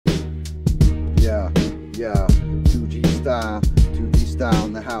Yeah, 2G style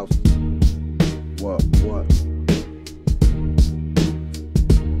in the house. What?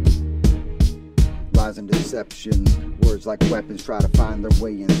 Lies and deception, words like weapons try to find their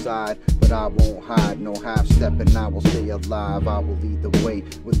way inside. But I won't hide, no half-stepping, I will stay alive. I will lead the way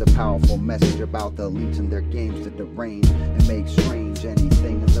with a powerful message about the elites and their games to derange and make strange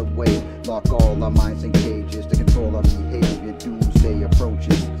anything in the way. Lock all our minds in cages to control our behavior. Doomsday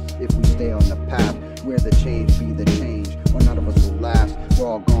approaches if we stay on the path where the change be the change, or none of us will last. We're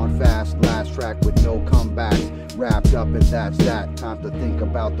all gone fast, last track with no comebacks. Wrapped up and that's that. Time to think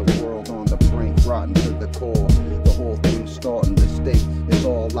about the world on the brink, rotten to the core. The whole thing's starting to stake. It's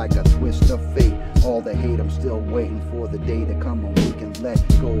all like a twist of fate. All the hate, I'm still waiting for the day to come when we can let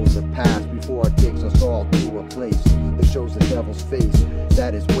go of the past before it takes us all to a place that shows the devil's face,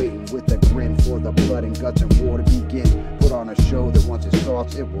 that is waiting with a grin for the blood and guts and war to begin. Put on a show that once it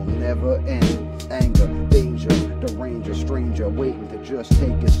starts, it will never end. Anger, danger, deranger, stranger, waiting to just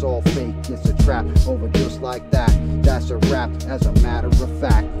take. It's all fake, it's a trap, over just like that. That's a wrap, as a matter of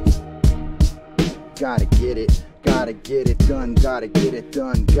fact. Gotta get it done, gotta get it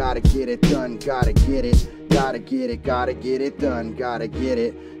done, gotta get it done, gotta get it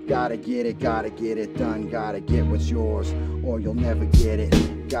done, gotta get it done, gotta get what's yours, or you'll never get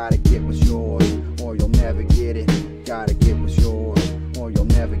it. Gotta get what's yours, or you'll never get it. Gotta get what's yours, or you'll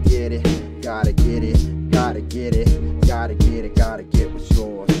never get it. Gotta get it what's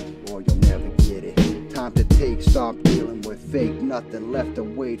yours, or you'll never get it. Time to take, stop dealing with fake. Nothing left to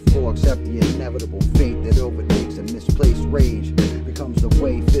wait for except the inevitable fate that overtakes a misplaced rage. Becomes the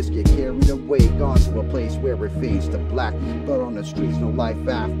way fists get carried away, gone to a place where it fades to black. Blood on the streets, no life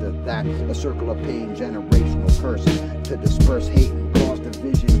after that. A circle of pain, generational curse to disperse hate and cause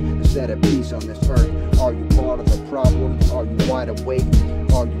division instead of peace on this earth. Are you part of the problem? Are you wide awake?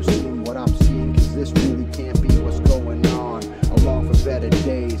 Are you seeing what I'm seeing? Cause this really can't be what's going on. I long for better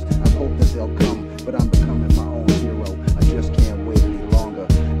days, I hope that they'll come, but I'm becoming my own hero. I just can't wait any longer.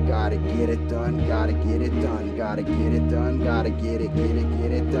 Gotta get it done, gotta get it done, gotta get it done, gotta get it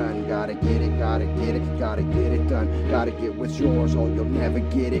done, gotta get it done, gotta get what's yours or you'll never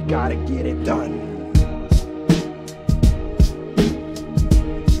get it, gotta get it done.